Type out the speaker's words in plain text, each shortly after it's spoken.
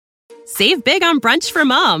Save big on brunch for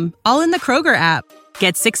mom, all in the Kroger app.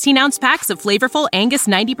 Get 16-ounce packs of flavorful Angus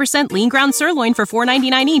 90% lean ground sirloin for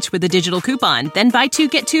 $4.99 each with a digital coupon. Then buy 2,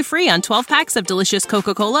 get 2 free on 12 packs of delicious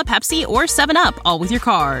Coca-Cola, Pepsi, or 7-Up, all with your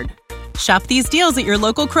card. Shop these deals at your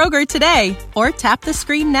local Kroger today, or tap the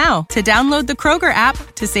screen now to download the Kroger app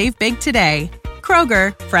to save big today.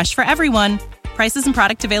 Kroger, fresh for everyone. Prices and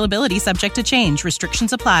product availability subject to change.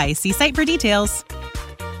 Restrictions apply. See site for details.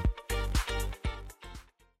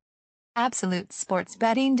 Absolute sports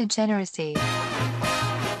betting degeneracy.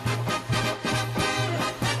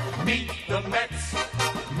 Meet the Mets.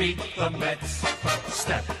 Meet the Mets.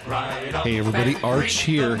 Step right up. Hey everybody, Arch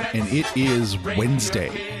here, and it is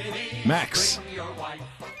Wednesday. Max,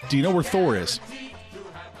 do you know where Thor is?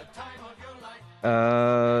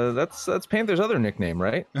 That's Panther's other nickname,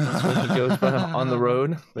 right? That's when he goes on the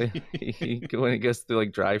road. When he goes to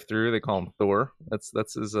like drive through, they call him Thor.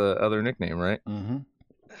 That's his other nickname, right? Mm-hmm.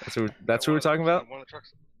 That's who we're talking about. One of the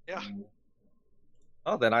trucks. Yeah.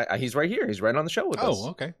 Oh, then he's right here. He's right on the show with us. Oh,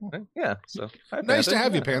 okay. Right? Yeah. So hi, Nice to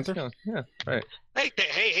have you, Yeah, Panther. Yeah. Right.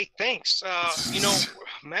 Hey, thanks.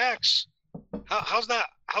 Max, how's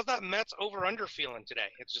that Mets over under feeling today?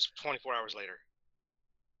 It's just 24 hours later.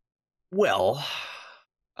 Well,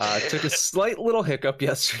 took a slight little hiccup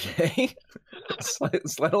yesterday.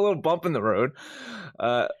 slight little bump in the road.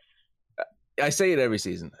 I say it every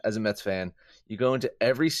season as a Mets fan. You go into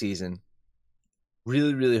every season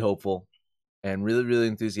really, really hopeful and really, really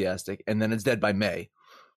enthusiastic, and then it's dead by May.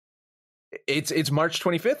 It's March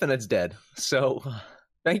 25th, and it's dead. So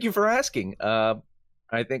thank you for asking.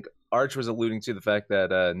 I think Arch was alluding to the fact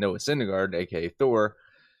that Noah Syndergaard, a.k.a. Thor,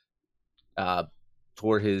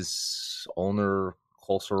 tore his ulnar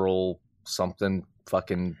cultural something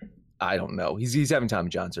fucking, I don't know. He's having Tommy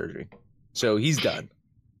John surgery. So he's done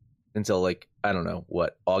until I don't know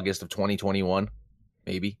what, August of 2021,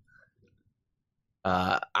 maybe.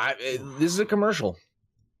 This is a commercial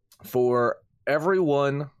for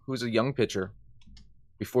everyone who's a young pitcher.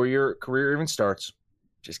 Before your career even starts,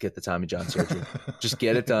 just get the Tommy John surgery. Just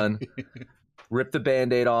get it done. Rip the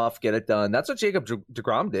Band-Aid off, get it done. That's what Jacob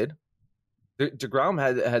DeGrom did. DeGrom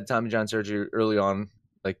had Tommy John surgery early on,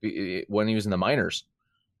 when he was in the minors.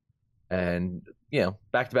 And,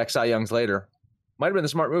 back-to-back Cy Youngs later. Might have been a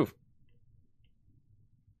smart move.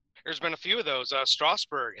 There's been a few of those.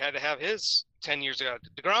 Strasburg had to have his 10 years ago.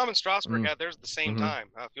 DeGrom and Strasburg had theirs at the same time.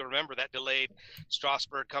 If you remember, that delayed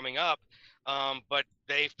Strasburg coming up. But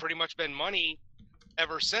they've pretty much been money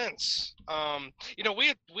ever since.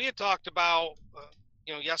 We had talked about,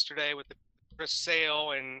 yesterday with the Chris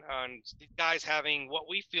Sale and the guys having what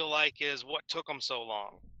we feel like is what took them so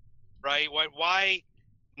long, right? Why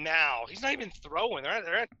now? He's not even throwing. They're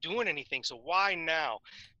not doing anything. So why now?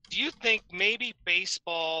 Do you think maybe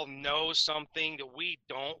baseball knows something that we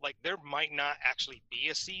don't? Like, there might not actually be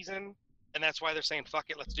a season, and that's why they're saying, fuck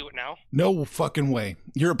it, let's do it now? No fucking way.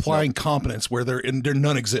 You're applying competence where there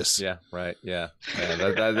none exists. Yeah, right, yeah.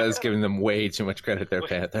 That's giving them way too much credit there,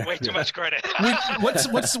 Panther. Way too much credit.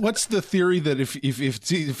 What's the theory that if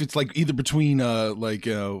it's like either between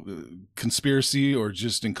conspiracy or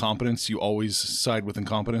just incompetence, you always side with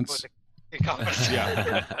incompetence? Incompetence.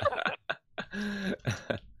 Yeah.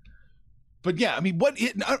 But yeah, I mean, what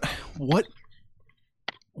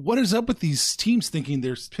is up with these teams thinking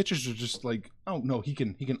their pitchers are just like, oh no, he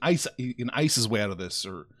can ice his way out of this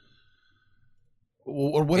or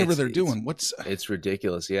whatever they're doing. It's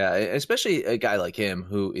ridiculous, yeah. Especially a guy like him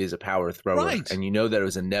who is a power thrower, right. And that it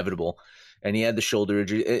was inevitable, and he had the shoulder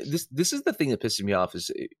injury. This is the thing that pisses me off. Is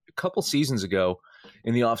a couple seasons ago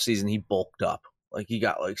in the offseason, he bulked up, he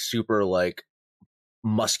got super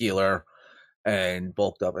muscular and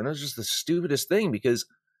bulked up, and it was just the stupidest thing because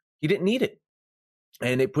he didn't need it.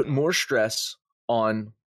 And it put more stress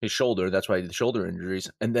on his shoulder. That's why he had the shoulder injuries.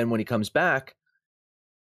 And then when he comes back,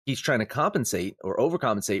 he's trying to compensate or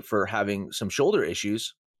overcompensate for having some shoulder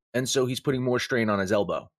issues. And so he's putting more strain on his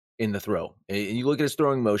elbow in the throw. And you look at his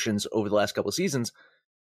throwing motions over the last couple of seasons,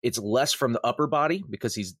 it's less from the upper body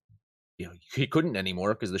because he couldn't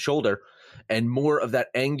anymore because of the shoulder, and more of that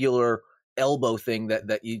angular elbow thing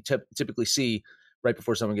that you typically see right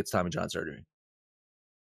before someone gets Tommy John surgery.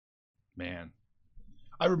 Man.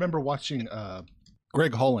 I remember watching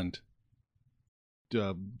Greg Holland,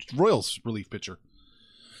 Royals relief pitcher,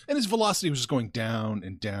 and his velocity was just going down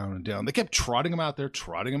and down and down. They kept trotting him out there,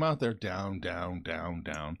 down, down, down,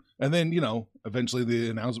 down. And then, eventually the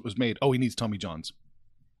announcement was made, oh, he needs Tommy Johns.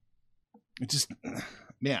 It just,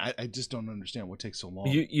 man, I just don't understand what takes so long.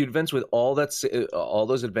 You advance with all those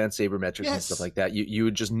advanced sabermetrics and stuff like that. You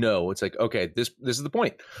would just know it's like, okay, this is the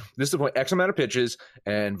point. This is the point. X amount of pitches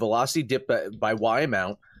and velocity dip by Y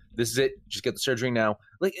amount. This is it. Just get the surgery now.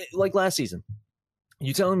 Like last season.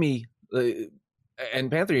 You telling me,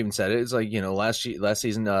 and Panther even said it, it's like, last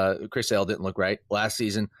season, Chris Sale didn't look right. Last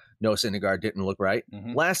season, Noah Syndergaard didn't look right.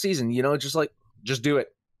 Mm-hmm. Last season, just do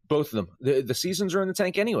it. Both of them. The seasons are in the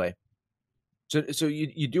tank anyway. So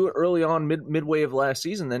you do it early on, midway of last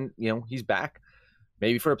season, then, he's back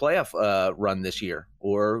maybe for a playoff run this year,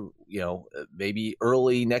 or, maybe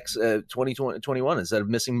early next 2021 instead of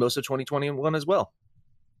missing most of 2021 as well.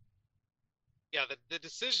 Yeah, the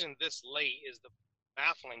decision this late is the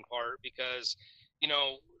baffling part because,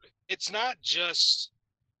 it's not just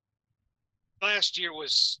last year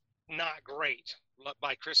was not great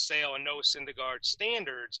by Chris Sale and Noah Syndergaard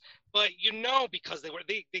standards, but because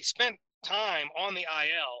they spent time on the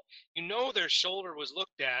IL, their shoulder was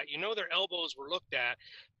looked at, their elbows were looked at.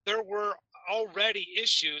 There were already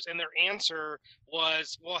issues, and their answer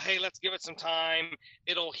was, well, hey, let's give it some time.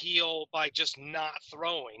 It'll heal by just not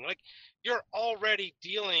throwing. Like, you're already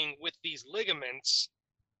dealing with these ligaments.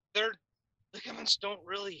 Their ligaments don't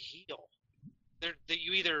really heal.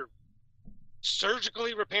 You either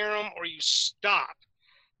surgically repair them or you stop.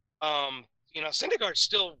 Syndergaard's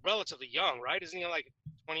still relatively young, right? Isn't he like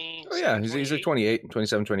 20? Oh yeah, he's like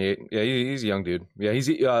 27, 28. Yeah, he's a young dude. Yeah,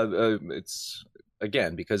 it's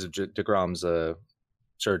again because of DeGrom's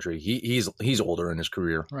surgery. He's older in his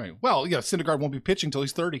career. Right. Well, yeah, Syndergaard won't be pitching until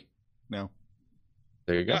he's 30 now.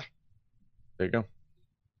 There you go. Yeah. There you go.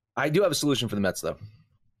 I do have a solution for the Mets, though.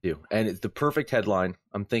 And it's the perfect headline.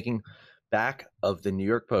 I'm thinking back of the New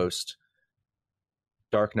York Post.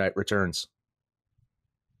 Dark Knight Returns.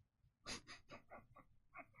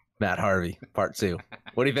 Matt Harvey, Part 2.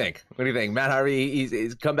 What do you think? Matt Harvey,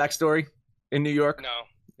 his comeback story in New York? No.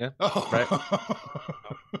 Yeah. Oh. Right.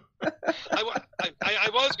 I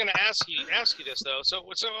was going to ask you this though. So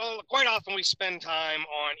quite often we spend time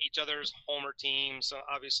on each other's homer teams.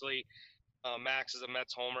 Obviously, Max is a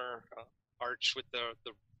Mets homer. Arch with the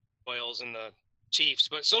Royals and the Chiefs.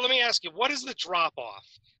 But so let me ask you, what is the drop off?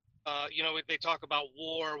 They talk about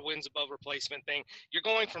WAR, wins above replacement thing. You're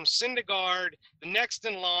going from Syndergaard, the next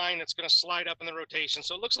in line that's going to slide up in the rotation.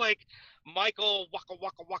 So it looks like Michael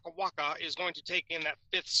Waka is going to take in that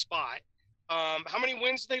 5th spot. How many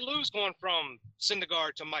wins did they lose going from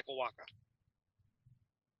Syndergaard to Michael Waka?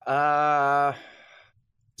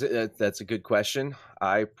 That's a good question.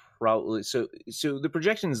 I probably so the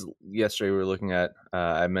projections yesterday we were looking at.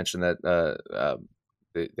 I mentioned that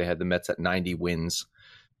they had the Mets at 90 wins.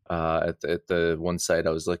 At the one site I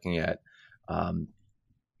was looking at,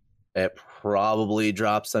 it probably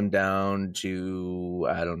drops them down to,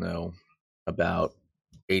 I don't know, about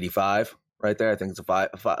 85 right there. I think it's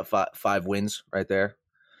a five wins right there.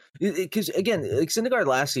 Because again, like Syndergaard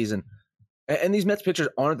last season, and these Mets pitchers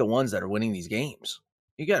aren't the ones that are winning these games.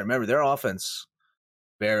 You got to remember their offense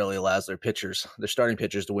barely allows their starting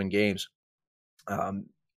pitchers to win games.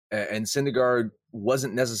 And Syndergaard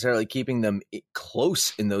wasn't necessarily keeping them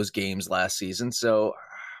close in those games last season. So,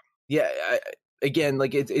 yeah,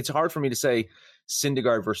 it's hard for me to say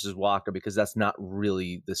Syndergaard versus Waka because that's not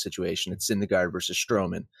really the situation. It's Syndergaard versus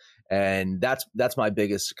Stroman. And that's my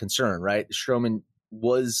biggest concern, right? Stroman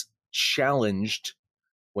was challenged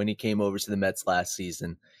when he came over to the Mets last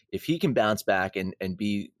season. If he can bounce back and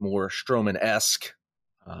be more Stroman-esque,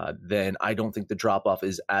 then I don't think the drop-off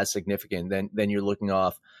is as significant. Then you're looking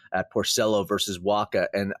off at Porcello versus Waka.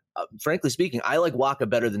 And frankly speaking, I like Waka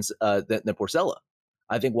better than Porcello.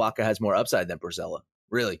 I think Waka has more upside than Porcello,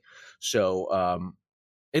 really. So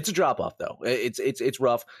it's a drop-off, though. It's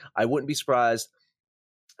rough. I wouldn't be surprised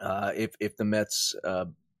if the Mets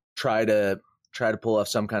try to pull off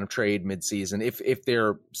some kind of trade midseason if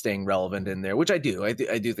they're staying relevant in there, which I do. I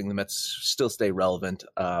do think the Mets still stay relevant.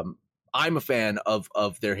 I'm a fan of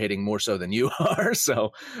their hitting more so than you are,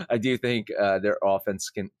 so I do think their offense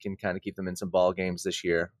can kind of keep them in some ball games this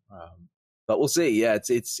year. But we'll see. Yeah,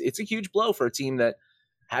 it's a huge blow for a team that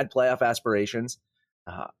had playoff aspirations.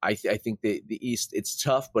 I think the East, it's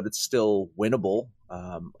tough, but it's still winnable.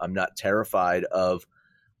 I'm not terrified of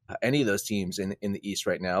any of those teams in the East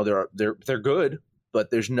right now. They're good, but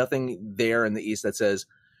there's nothing there in the East that says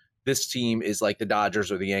this team is like the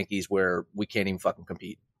Dodgers or the Yankees where we can't even fucking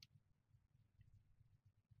compete.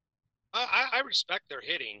 I respect their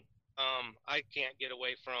hitting. I can't get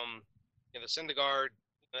away from the Syndergaard.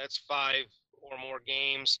 That's 5 or more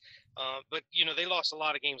games. But they lost a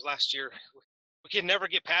lot of games last year. We can never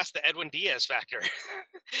get past the Edwin Diaz factor.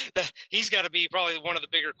 He's got to be probably one of the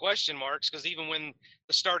bigger question marks because even when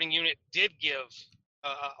the starting unit did give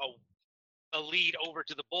a lead over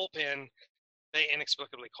to the bullpen, they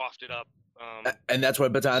inexplicably coughed it up And that's where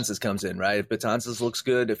Betances comes in, right? If Betances looks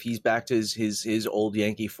good, if he's back to his old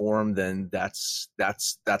Yankee form, then that's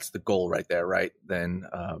the goal right there, right? Then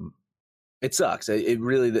it sucks. It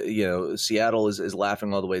really, Seattle is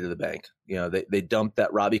laughing all the way to the bank. They dumped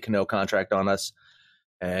that Robbie Cano contract on us,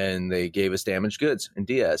 and they gave us damaged goods in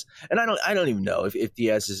Diaz. And I don't even know if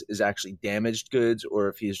Diaz is actually damaged goods or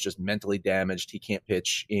if he's just mentally damaged. He can't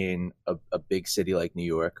pitch in a big city like New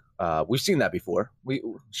York. We've seen that before.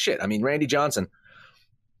 Randy Johnson,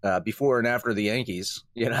 before and after the Yankees,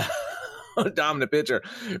 dominant pitcher,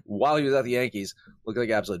 while he was at the Yankees, looked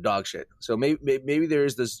like absolute dog shit. So maybe there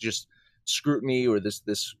is this just scrutiny or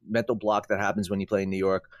this mental block that happens when you play in New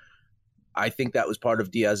York. I think that was part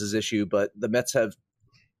of Diaz's issue, but the Mets have,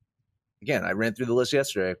 again, I ran through the list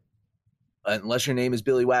yesterday. Unless your name is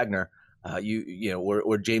Billy Wagner,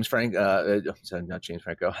 or James Franco, not James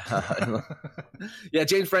Franco. Yeah,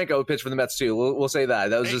 James Franco pitched for the Mets too. We'll say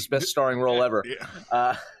that. That was his best starring role ever.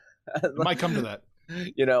 It might come to that.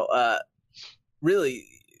 Really,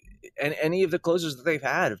 and any of the closers that they've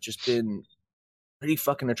had have just been pretty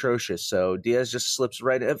fucking atrocious. So Diaz just slips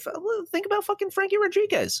right in. Think about fucking Frankie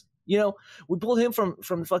Rodriguez. We pulled him from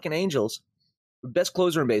the fucking Angels, best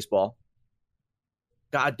closer in baseball.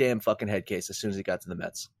 Goddamn fucking head case as soon as he got to the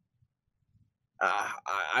Mets.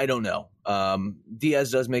 I don't know.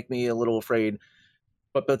 Diaz does make me a little afraid,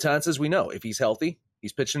 but Betances, we know if he's healthy,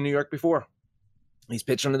 he's pitched in New York before. He's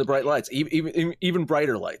pitched under the bright lights, even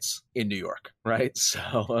brighter lights in New York, right?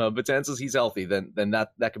 So Betances, he's healthy, then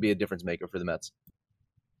that could be a difference maker for the Mets.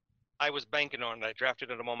 I was banking on it. I drafted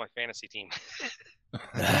him on my fantasy team.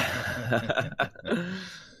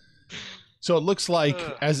 So it looks like,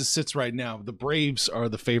 as it sits right now, the Braves are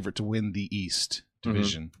the favorite to win the East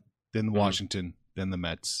Division, then Washington, then the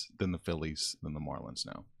Mets, then the Phillies, then the Marlins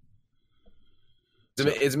now.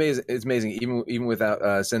 It's amazing. It's amazing. Even without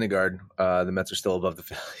Syndergaard, the Mets are still above the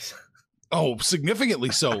Phillies. Oh, significantly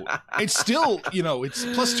so. It's still, it's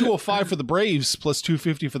plus 205 for the Braves, plus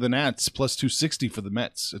 250 for the Nats, plus 260 for the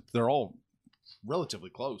Mets. They're all relatively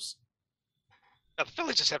close. Now, the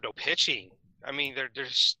Phillies just have no pitching. I mean,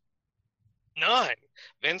 there's none.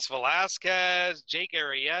 Vince Velasquez, Jake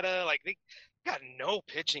Arrieta, they got no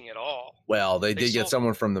pitching at all. Well, they did get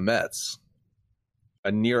someone from the Mets,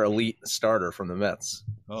 a near elite starter from the Mets.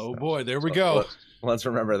 Oh boy, there we go. Let's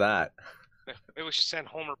remember that. Maybe we should send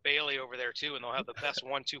Homer Bailey over there too, and they'll have the best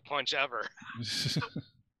 1-2 punch ever.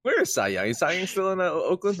 Where is Cy Young? Is Cy Young still in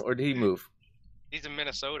Oakland, or did he move? He's in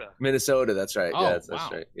Minnesota. Minnesota, that's right. Oh, that's wow.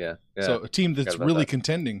 right. Yeah. So a team that's really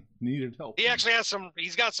contending needed help. He actually has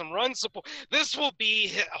he's got some run support. This will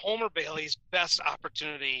be Homer Bailey's best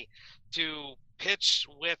opportunity to pitch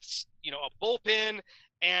with, a bullpen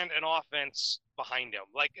and an offense behind him.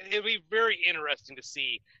 It'll be very interesting to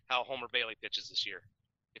see how Homer Bailey pitches this year,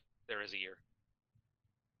 if there is a year.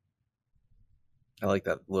 I like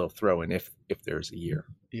that little throw in, if there's a year.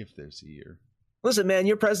 If there's a year. Listen, man,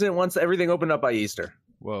 your president wants everything opened up by Easter.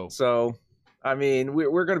 Whoa. So, I mean,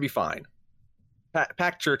 we're going to be fine.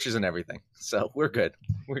 Packed churches and everything. So we're good.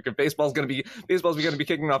 We're good. Baseball's going to be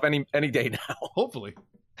kicking off any day now. Hopefully.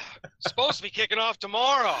 Supposed to be kicking off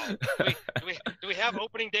tomorrow. Do we have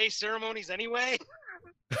opening day ceremonies anyway?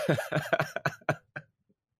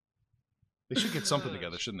 They should get something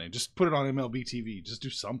together, shouldn't they? Just put it on MLB TV. Just do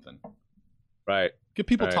something. Right. Get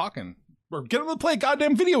people talking. Or get them to play a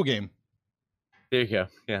goddamn video game. There you go.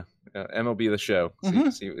 Yeah. MLB The Show.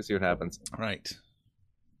 See what happens. Right.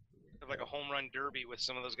 Like a home run derby with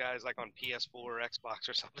some of those guys on PS4 or Xbox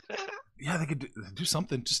or something. Yeah, they could do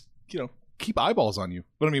something. Just, keep eyeballs on you.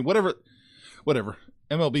 But I mean, whatever.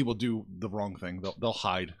 MLB will do the wrong thing. They'll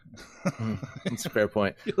hide. That's a fair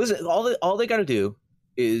point. Listen, all they got to do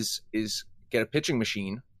is get a pitching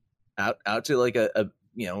machine out to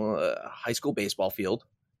a high school baseball field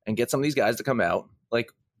and get some of these guys to come out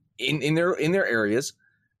in their areas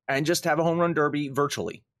and just have a home run derby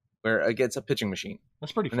virtually where it gets a pitching machine.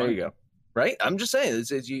 That's pretty fun. There you go. Right? I'm just saying,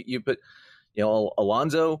 you put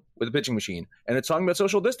Alonso with a pitching machine, and it's talking about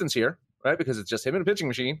social distance here, right? Because it's just him and a pitching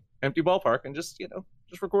machine, empty ballpark, and just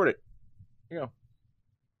record it. Here you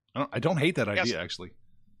go. I don't hate that idea, actually.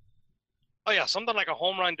 Oh yeah, something like a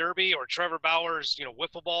home run derby or Trevor Bauer's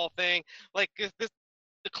wiffle ball thing.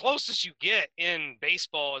 The closest you get in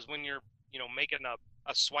baseball is when you're making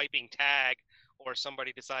a swiping tag, or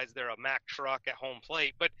somebody decides they're a Mack truck at home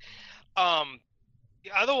plate. But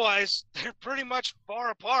otherwise, they're pretty much far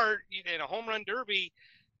apart. In a home run derby,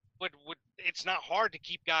 would it's not hard to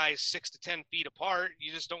keep guys 6 to 10 feet apart.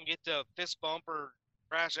 You just don't get to fist bump or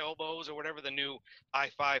crash elbows or whatever the new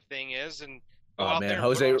I-5 thing is. And oh man,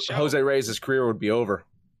 Jose Reyes' career would be over.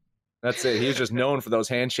 That's it. He was just known for those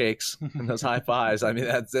handshakes and those high fives. I mean,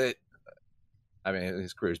 that's it. I mean,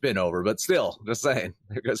 his career's been over, but still, just saying.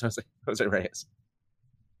 There goes Jose Reyes.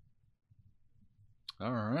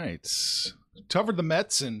 All right. Covered the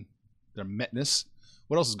Mets and their Metness.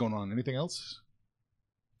 What else is going on? Anything else?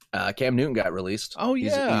 Cam Newton got released. Oh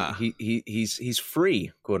yeah, he's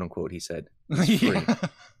free, quote unquote. He said he's free.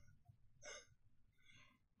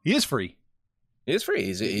 He is free. He is free.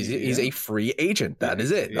 He's a free agent. That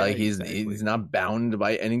is it. Like he's not bound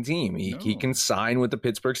by any team. He can sign with the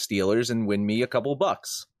Pittsburgh Steelers and win me a couple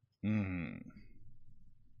bucks. Mm.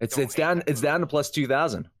 It's down to plus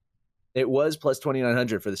 2,000. It was plus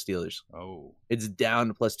 2,900 for the Steelers. Oh, it's down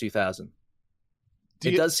to plus 2,000.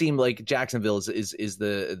 It does seem like Jacksonville is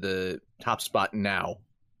the top spot now.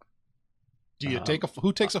 Do you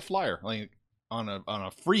who takes a flyer like on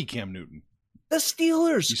a free Cam Newton? The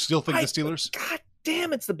Steelers. You still think the Steelers? God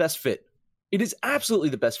damn, it's the best fit. It is absolutely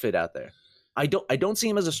the best fit out there. I don't see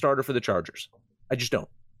him as a starter for the Chargers. I just don't.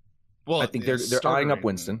 Well, I think they're eyeing up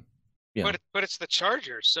Winston. Yeah. But it's the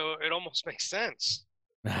Chargers, so it almost makes sense.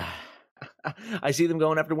 I see them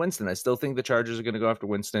going after Winston. I still think the Chargers are going to go after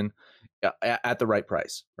Winston at the right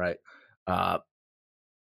price, right? New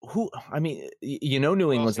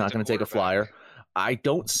England's not going to take a flyer. I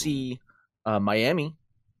don't see Miami.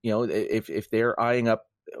 If they're eyeing up,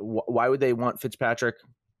 why would they want Fitzpatrick,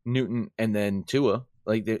 Newton, and then Tua?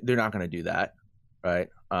 Like they're not going to do that, right?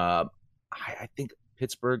 I think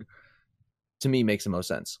Pittsburgh, to me, makes the most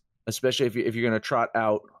sense, especially if you're going to trot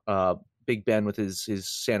out Big Ben with his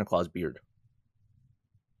Santa Claus beard.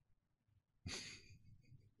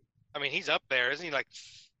 I mean, he's up there, isn't he? Like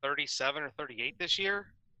 37 or 38 this year.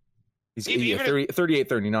 He's 38,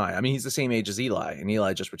 39. I mean, he's the same age as Eli, and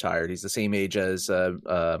Eli just retired. He's the same age as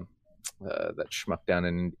that schmuck down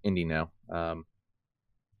in Indy now. That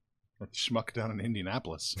schmuck down in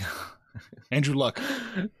Indianapolis. Andrew Luck.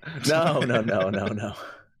 No.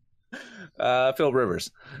 Philip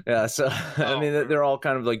Rivers. Yeah, so I mean, they're all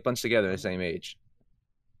kind of like bunched together the same age.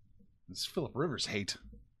 This Philip Rivers hate.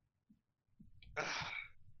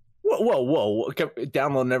 Whoa!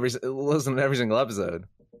 Listen to every single episode.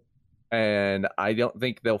 And I don't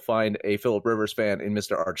think they'll find a Philip Rivers fan in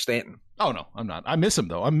Mr. Arch Stanton. Oh, no, I'm not. I miss him,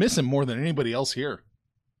 though. I miss him more than anybody else here.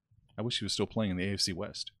 I wish he was still playing in the AFC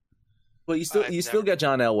West. Well, you still got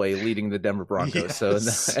John Elway leading the Denver Broncos,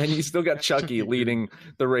 yes. And you still got Chucky leading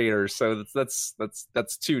the Raiders. So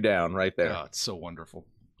that's two down right there. Oh, it's so wonderful.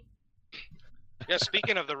 Yeah,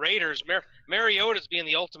 speaking of the Raiders, Mariota's being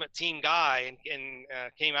the ultimate team guy and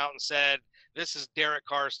came out and said, "This is Derek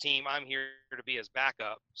Carr's team. I'm here to be his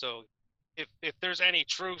backup." So if there's any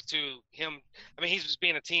truth to him, I mean, he's just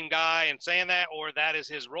being a team guy and saying that, or that is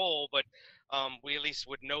his role, but we at least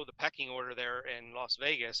would know the pecking order there in Las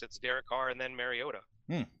Vegas. It's Derek Carr and then Mariota.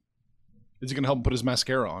 Is he going to help him put his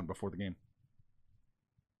mascara on before the game?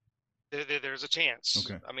 There's a chance.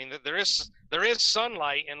 Okay. I mean, there is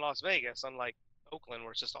sunlight in Las Vegas, unlike Oakland,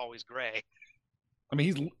 where it's just always gray. I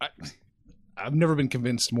mean, I've never been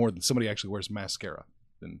convinced more that somebody actually wears mascara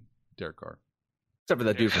than Derek Carr. Except for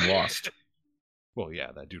that dude from Lost. Well,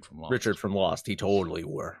 yeah, that dude from Lost. Richard from Lost. He totally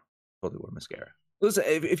wore mascara. Listen,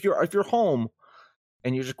 if you're home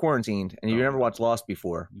and you're just quarantined and you've never watched Lost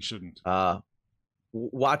before, you shouldn't.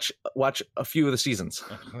 Watch a few of the seasons.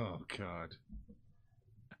 Oh God.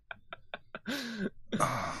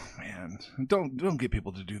 Oh man, don't get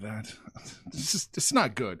people to do that. It's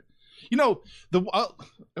not good. We'll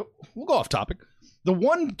go off topic. The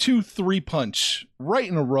 1, 2, 3 punch right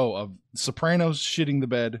in a row of Sopranos shitting the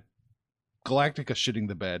bed, Galactica shitting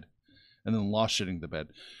the bed, and then Lost shitting the bed.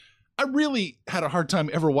 I really had a hard time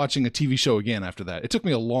ever watching a TV show again after that. It took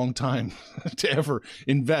me a long time to ever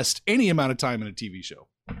invest any amount of time in a TV show.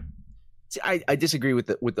 See, I disagree with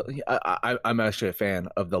I'm actually a fan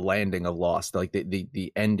of the landing of Lost, like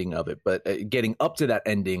the ending of it. But getting up to that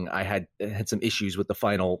ending, I had some issues with the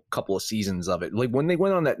final couple of seasons of it. Like when they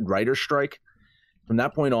went on that writer's strike, from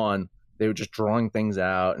that point on, they were just drawing things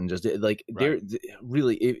out and just like they're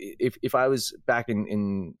really. If I was back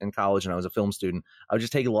in college and I was a film student, I would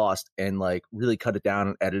just take Lost and like really cut it down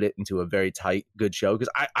and edit it into a very tight, good show.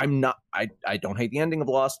 Because I don't hate the ending of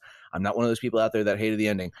Lost. I'm not one of those people out there that hated the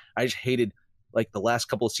ending. I just hated like the last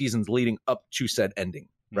couple of seasons leading up to said ending,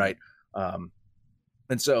 right? And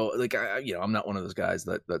so like I'm not one of those guys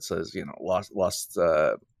that says Lost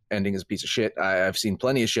ending is a piece of shit. I've seen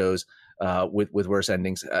plenty of shows with worse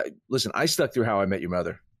endings. Listen, I stuck through How I Met Your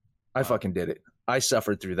Mother. I fucking did it. I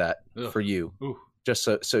suffered through that for you. Ooh. Just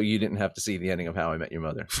so you didn't have to see the ending of How I Met Your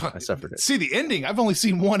Mother. I suffered it. See the ending? I've only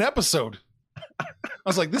seen one episode.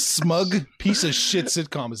 was like, this smug piece of shit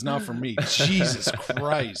sitcom is not for me. Jesus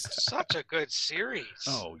Christ. Such a good series.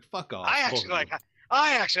 Oh, fuck off. I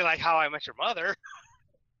actually like How I Met Your Mother.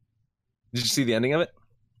 Did you see the ending of it?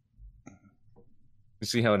 You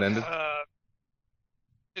see how it ended?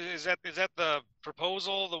 Is that the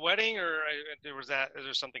proposal, the wedding, or is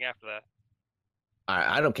there something after that?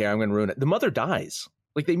 I don't care. I'm going to ruin it. The mother dies.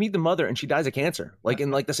 Like, they meet the mother and she dies of cancer. Like,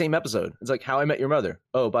 in like the same episode. It's like How I Met Your Mother.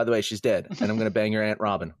 Oh, by the way, she's dead, and I'm going to bang your Aunt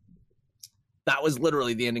Robin. That was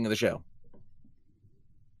literally the ending of the show.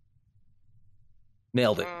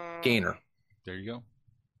 Nailed it. Gainer. There you go.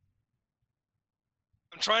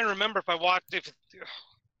 I'm trying to remember if I watched.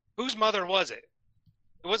 Whose mother was it?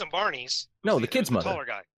 It wasn't Barney's. No, the kid's mother. The taller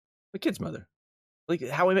guy. The kid's mother. Like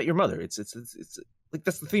How I Met Your Mother. It's like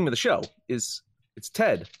that's the theme of the show. It's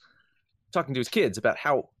Ted talking to his kids about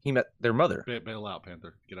how he met their mother. Bail out,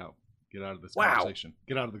 Panther. Get out. Get out of this conversation.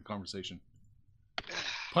 Get out of the conversation.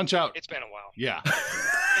 Punch out. It's been a while. Yeah.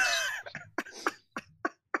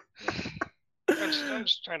 I'm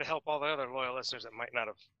just trying to help all the other loyal listeners that might not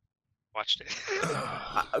have watched it.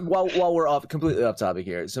 While we're completely off topic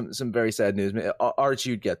here, some very sad news. Arch,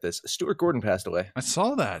 you'd get this. Stuart Gordon passed away. I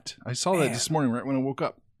saw that. That this morning, right when I woke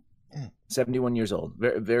up. 71 years old.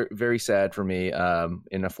 Very, very, very sad for me.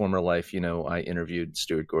 In a former life, I interviewed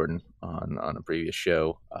Stuart Gordon on a previous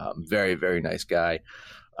show. Very, very nice guy.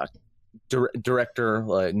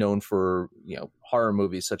 Director, known for horror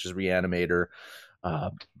movies such as Reanimator,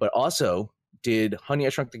 but also did Honey, I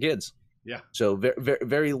Shrunk the Kids. Yeah. So very, very,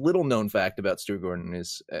 very little known fact about Stuart Gordon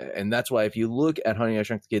is, and that's why if you look at Honey, I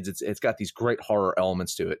Shrunk the Kids, it's got these great horror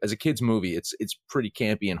elements to it. As a kid's movie, it's pretty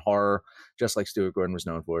campy and horror, just like Stuart Gordon was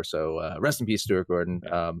known for. So rest in peace, Stuart Gordon.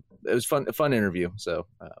 It was a fun interview. So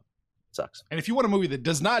sucks. And if you want a movie that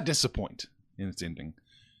does not disappoint in its ending,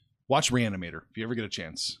 watch Reanimator if you ever get a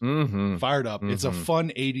chance. Mm-hmm. Fired up. Mm-hmm. It's a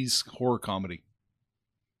fun 80s horror comedy.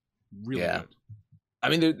 Really good. I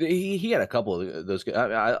mean, he had a couple of those.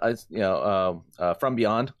 From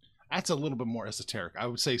Beyond. That's a little bit more esoteric. I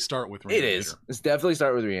would say start with Reanimator. It is. It's definitely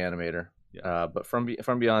start with Reanimator. Yeah. But From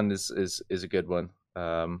Beyond is a good one.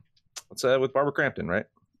 It's with Barbara Crampton, right?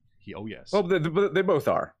 Oh yes. Well, they both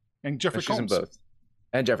are. And Jeffrey Combs. She's in both.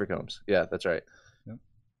 And Jeffrey Combs. Yeah, that's right.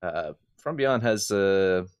 Yeah. From Beyond has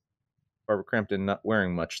Barbara Crampton not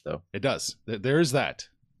wearing much though. It does. There is that.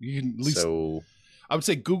 You can at least. So. I would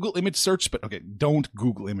say Google image search, but okay, don't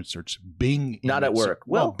Google image search. Bing. Not at work.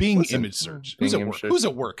 Well, Bing image search. Who's at work? Who's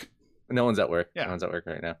at work? No one's at work. Yeah. No one's at work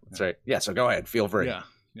right now. That's right. Yeah. So go ahead. Feel free.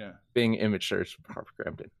 Yeah. Bing image search Barbara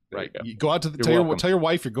Crampton. Right. You go out to tell your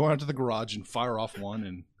wife you're going out to the garage and fire off one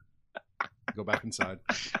and go back inside.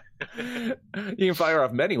 You can fire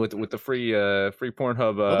off many with the free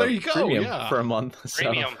Pornhub there you go. Premium for a month.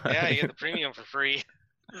 Premium. So. Yeah, you get the premium for free.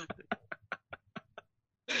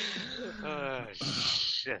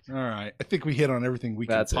 Shit. All right. I think we hit on everything we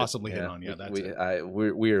could possibly hit on. Yeah, that's it.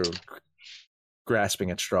 We're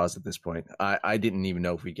grasping at straws at this point. I didn't even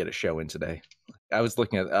know if we'd get a show in today. I was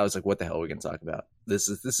like, what the hell are we going to talk about?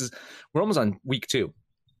 We're almost on week 2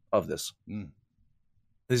 of this.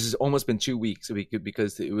 This has almost been 2 weeks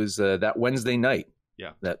because it was that Wednesday night.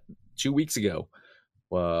 Yeah. That 2 weeks ago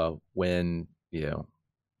when,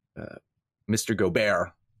 Mr.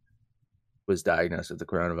 Gobert was diagnosed with the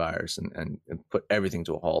coronavirus and put everything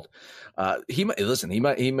to a halt. He might have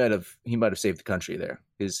saved the country there.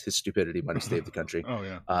 His stupidity might have saved the country. Oh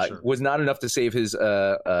yeah, sure. Was not enough to save his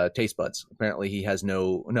taste buds. Apparently, he has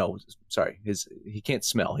he can't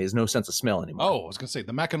smell. He has no sense of smell anymore. Oh, I was gonna say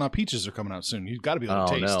the Mackinac peaches are coming out soon. You've got to be able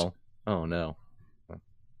to taste. Oh no.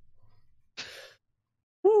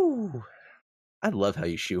 Woo! I love how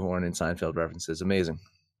you shoehorn in Seinfeld references. Amazing.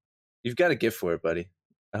 You've got a gift for it, buddy.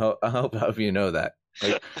 I hope you know that.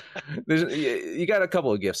 Like, you got a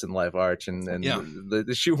couple of gifts in life, Arch, and the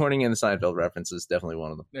shoehorning in the Seinfeld reference is definitely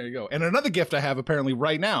one of them. There you go. And another gift I have apparently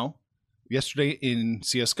right now, yesterday in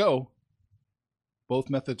CSGO, both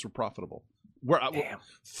methods were profitable. We're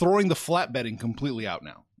throwing the flat betting completely out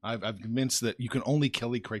now. I've convinced that you can only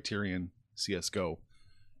Kelly Criterion CSGO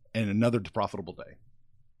and another profitable day.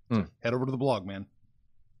 So head over to the blog, man.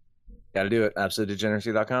 Got to do it.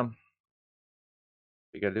 AbsoluteDegeneracy.com.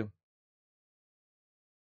 You got to do.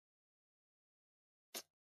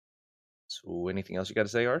 So anything else you got to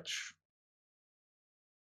say, Arch?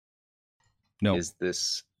 No. Is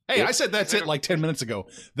this... Hey, I said that's it like 10 minutes ago.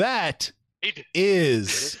 That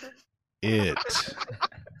is it.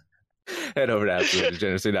 Head over to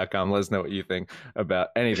AbsoluteDegeneracy.com. Let us know what you think about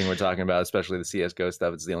anything we're talking about, especially the CSGO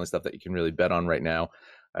stuff. It's the only stuff that you can really bet on right now.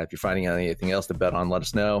 If you're finding anything else to bet on, let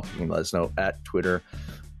us know. You can let us know at Twitter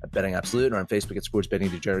at Betting Absolute, or on Facebook at Sports Betting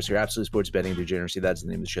Degeneracy, or Absolute Sports Betting Degeneracy. That's the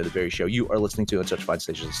name of the show, the very show you are listening to on such fine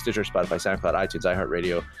stations as Stitcher, Spotify, SoundCloud, iTunes,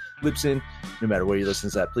 iHeartRadio, Libsyn. No matter where you listen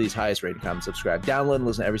to that, please highest rating, comment, subscribe, download, and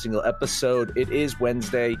listen to every single episode. It is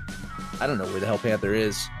Wednesday. I don't know where the hell Panther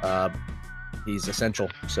is. He's essential,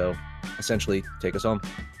 so essentially take us home.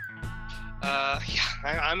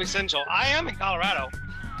 I'm essential. I am in Colorado,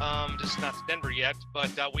 just not to Denver yet, but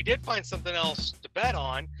we did find something else to bet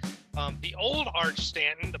on. The old Arch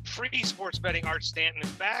Stanton, the pre-sports betting Arch Stanton, is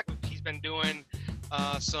back. He's been doing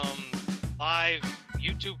some live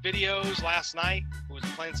YouTube videos last night. He was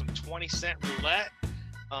playing some 20-cent roulette.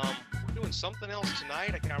 We're doing something else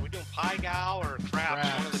tonight. Are we doing Pie Gal or Craps?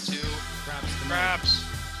 One of the two.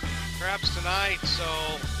 Craps tonight. So,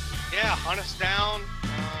 yeah, hunt us down.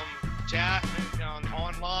 Chat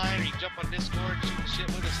online, or you can jump on Discord, shoot the shit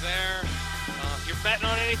with us there. If you're betting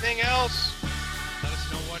on anything else, let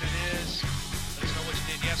us know what it is. Let us know what you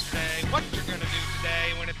did yesterday, what you're going to do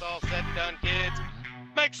today when it's all said and done, kids.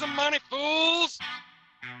 Make some money, fools!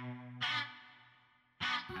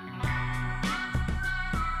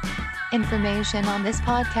 Information on this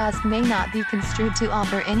podcast may not be construed to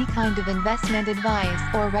offer any kind of investment advice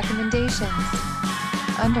or recommendations.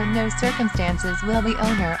 Under no circumstances will the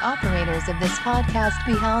owner-operators of this podcast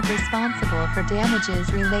be held responsible for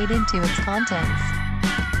damages related to its contents.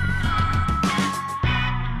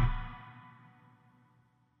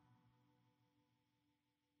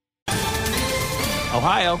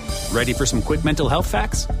 Ohio, ready for some quick mental health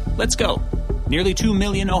facts? Let's go. Nearly 2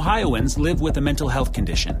 million Ohioans live with a mental health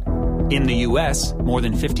condition. In the U.S., more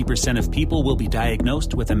than 50% of people will be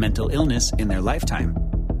diagnosed with a mental illness in their lifetime.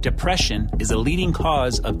 Depression is a leading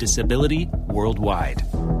cause of disability worldwide.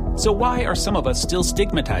 So why are some of us still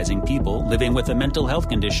stigmatizing people living with a mental health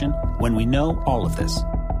condition when we know all of this?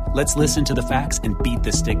 Let's listen to the facts and beat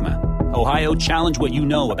the stigma. Ohio, challenge what you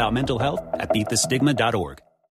know about mental health at beatthestigma.org.